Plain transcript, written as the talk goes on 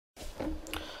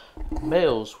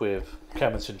Males with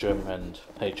Kallmann syndrome and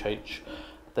HH,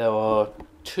 there are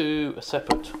two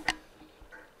separate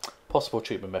possible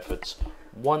treatment methods.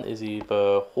 One is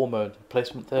either hormone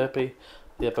replacement therapy,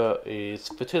 the other is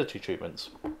fertility treatments.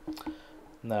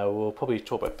 Now, we'll probably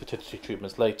talk about fertility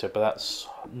treatments later, but that's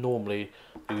normally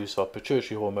the use of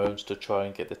pituitary hormones to try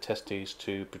and get the testes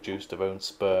to produce their own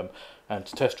sperm and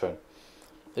testosterone.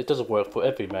 It doesn't work for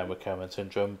every man with Kallmann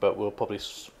syndrome, but we'll probably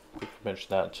mention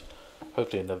that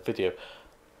hopefully in the video.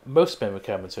 Most men with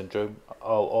Kallmann syndrome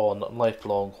are on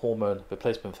lifelong hormone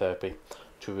replacement therapy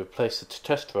to replace the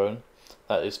testosterone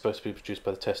that is supposed to be produced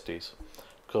by the testes.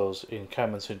 Because in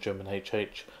Kallmann syndrome and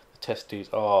HH, the testes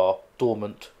are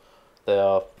dormant, they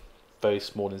are very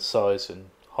small in size and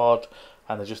hard,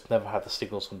 and they just never have the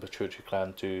signals from the pituitary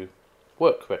gland to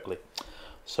work correctly.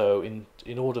 So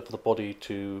in order for the body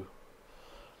to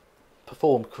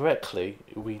perform correctly,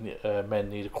 men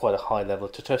need quite a high level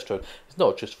of testosterone. It's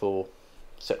not just for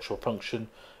sexual function,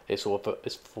 it's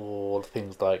for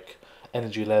things like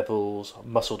energy levels,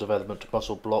 muscle development,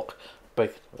 muscle block,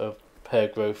 hair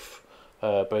growth,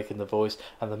 breaking the voice,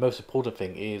 and the most important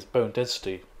thing is bone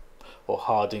density, or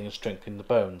hardening and strengthening the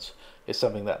bones. It's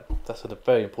something that's a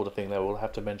very important thing that we'll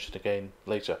have to mention again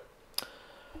later.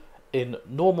 In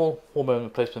normal hormone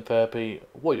replacement therapy,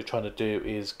 what you're trying to do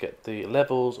is get the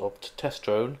levels of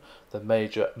testosterone, the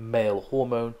major male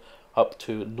hormone, up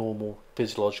to normal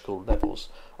physiological levels,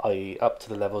 i.e. up to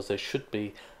the levels they should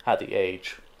be at the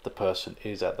age the person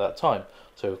is at that time.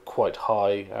 So quite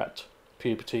high at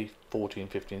puberty, 14,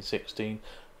 15, 16,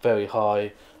 very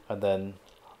high, and then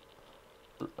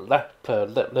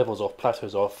levels off,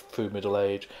 plateaus off through middle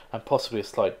age, and possibly a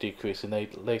slight decrease in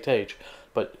late age.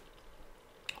 But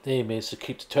the aim is to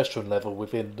keep the testosterone level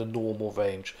within the normal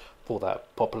range for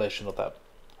that population of that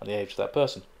and the age of that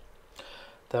person.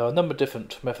 There are a number of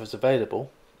different methods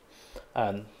available,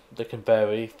 and they can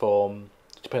vary from,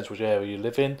 it depends which area you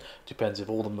live in, depends if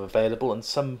all of them are available, and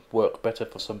some work better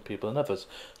for some people than others.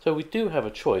 So we do have a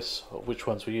choice of which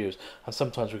ones we use, and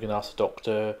sometimes we can ask the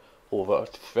doctor or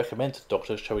recommend to the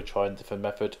doctor, shall we try a different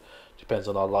method? Depends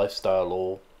on our lifestyle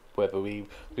or whether we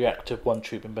react to one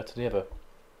treatment better than the other.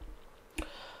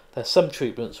 There's some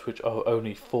treatments which are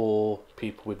only for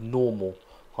people with normal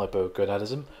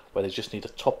hypogonadism, where they just need a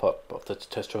top up of the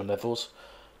testosterone levels,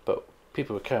 but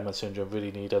people with Kallmann syndrome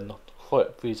really need a quite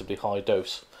reasonably high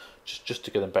dose just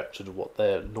to get them back to what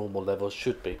their normal levels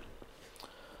should be.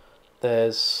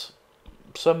 There's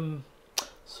some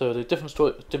there are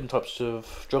different types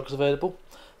of drugs available.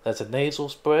 There's a nasal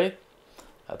spray,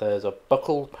 there's a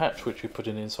buccal patch which you put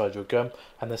in inside your gum,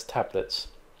 and there's tablets.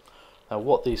 Now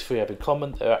what these three have in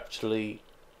common, they're actually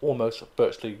almost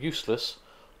virtually useless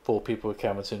for people with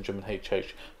Kallmann syndrome and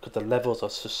HH, because the levels are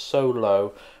so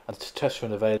low and the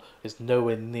testosterone available is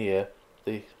nowhere near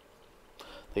the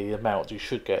amount you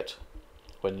should get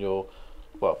when you're,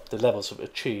 well, the levels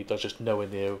achieved are just nowhere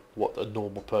near what a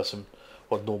normal person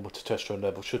or normal testosterone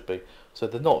level should be. So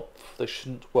they're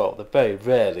very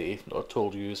rarely, if not at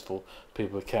all, useful for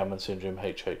people with Kallmann syndrome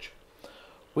HH.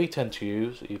 We tend to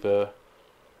use either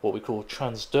what we call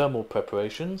transdermal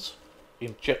preparations,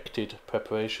 injected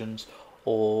preparations,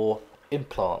 or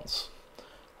implants.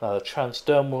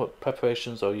 Transdermal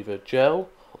preparations are either gel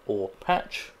or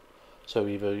patch. So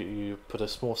either you put a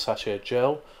small sachet of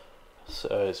gel,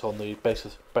 it's on the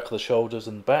back of the shoulders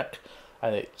and back,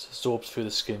 and it absorbs through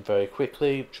the skin very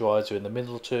quickly, dries you in the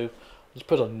minute or two. Just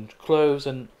put on clothes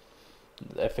and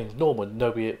everything's normal.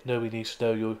 Nobody needs to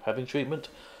know you're having treatment,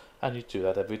 and you do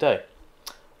that every day.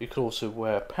 You can also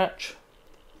wear a patch,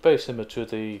 very similar to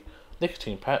the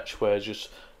nicotine patch, where you just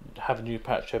have a new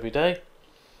patch every day,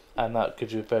 and that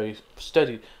gives you a very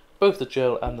steady, both the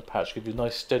gel and the patch give you a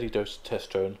nice steady dose of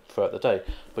testosterone throughout the day,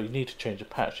 but you need to change the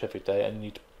patch every day and you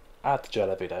need to add the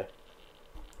gel every day.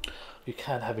 You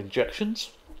can have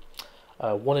injections.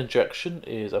 One injection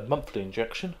is a monthly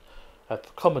injection. A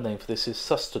common name for this is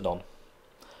Sustanon.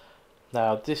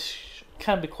 Now this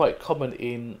can be quite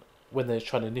common when they're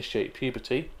trying to initiate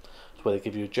puberty, where they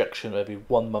give you injection every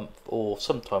 1 month or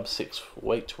sometimes 6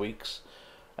 or 8 weeks.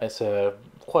 It's a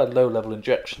quite a low level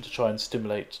injection to try and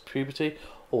stimulate puberty,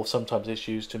 or sometimes it's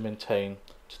used to maintain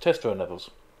testosterone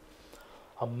levels.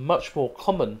 A much more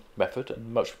common method,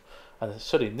 and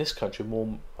certainly in this country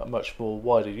a much more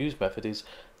widely used method, is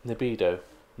Libido.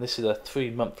 And this is a 3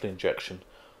 monthly injection.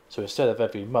 So instead of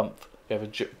every month, you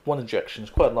have one injection.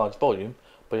 It's quite a large volume,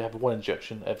 but you have one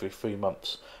injection every 3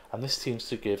 months. And this seems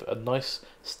to give a nice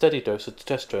steady dose of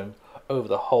testosterone over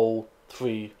the whole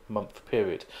 3-month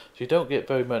period. So you don't get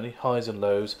very many highs and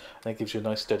lows, and it gives you a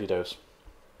nice steady dose.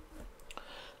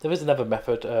 There is another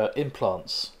method,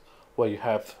 implants, where you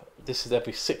have, this is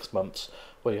every 6 months,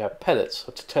 where you have pellets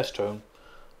of testosterone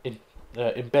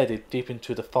embedded deep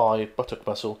into the thigh buttock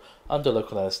muscle under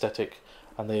local anaesthetic,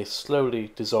 and they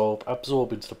slowly dissolve,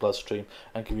 absorb into the bloodstream,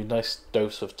 and give you a nice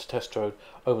dose of testosterone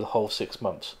over the whole 6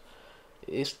 months.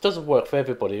 It doesn't work for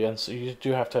everybody, and so you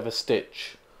do have to have a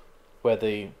stitch where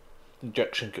the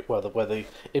injection, where the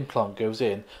implant goes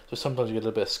in. So sometimes you get a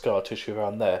little bit of scar tissue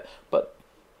around there, but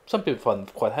some people find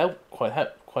them quite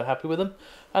happy with them,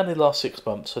 and they last 6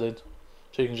 months. So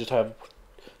you can just have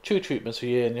 2 treatments a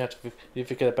year, and you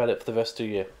forget about it for the rest of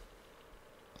the year.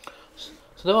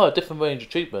 So there are a different range of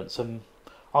treatments, and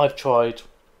I've tried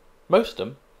most of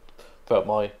them throughout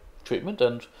my treatment,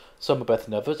 and some are better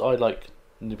than others. I like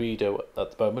libido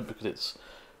at the moment because it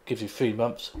gives you 3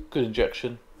 months, good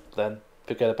injection, then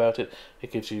forget about it.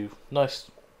 It gives you nice.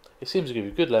 It seems to give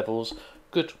you good levels,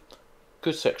 good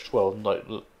sex,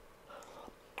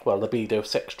 libido,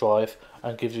 sex drive,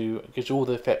 and gives you all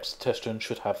the effects testosterone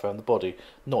should have around the body.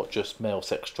 Not just male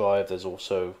sex drive. There's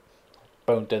also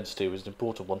bone density, which is an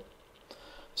important one.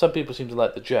 Some people seem to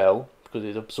like the gel because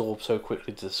it absorbs so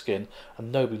quickly to the skin,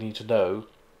 and nobody needs to know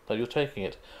that you're taking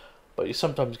it. But you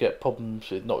sometimes get problems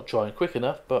with not drying quick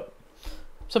enough, but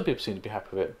some people seem to be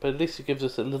happy with it. But at least it gives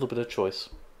us a little bit of choice.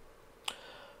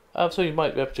 So you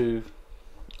might be able to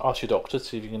ask your doctor to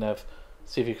see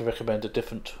if you can recommend a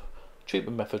different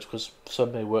treatment method, because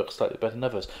some may work slightly better than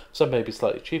others. Some may be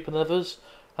slightly cheaper than others,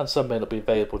 and some may not be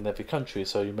available in every country,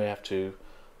 so you may have to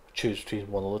choose between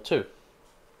one or the two.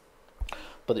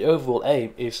 But the overall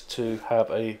aim is to have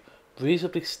a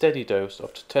reasonably steady dose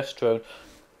of testosterone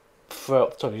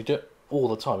throughout the time. You do it all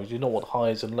the time. You do not want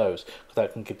highs and lows, because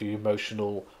that can give you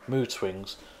emotional mood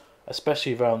swings,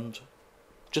 especially around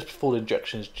just before the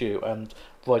injection is due and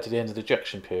right at the end of the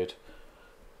injection period.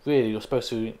 Really, you're supposed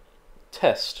to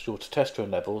test your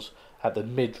testosterone levels at the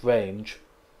mid-range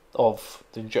of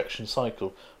the injection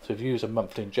cycle. So if you use a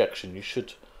monthly injection, you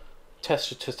should test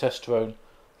your testosterone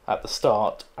at the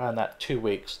start and at 2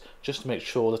 weeks, just to make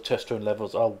sure the testosterone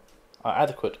levels are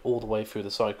adequate all the way through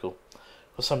the cycle.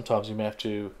 Because sometimes you may have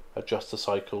to adjust the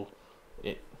cycle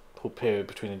for period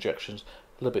between injections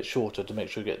a little bit shorter to make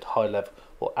sure you get high level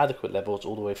or adequate levels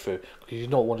all the way through. Because you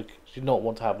do not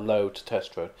want to have low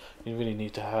testosterone. You really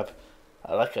need to have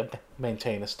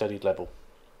maintain a steady level.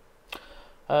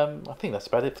 I think that's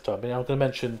about it for time being. I'm going to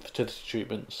mention fertility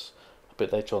treatments a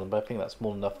bit later on, but I think that's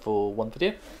more than enough for one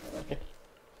video. Okay.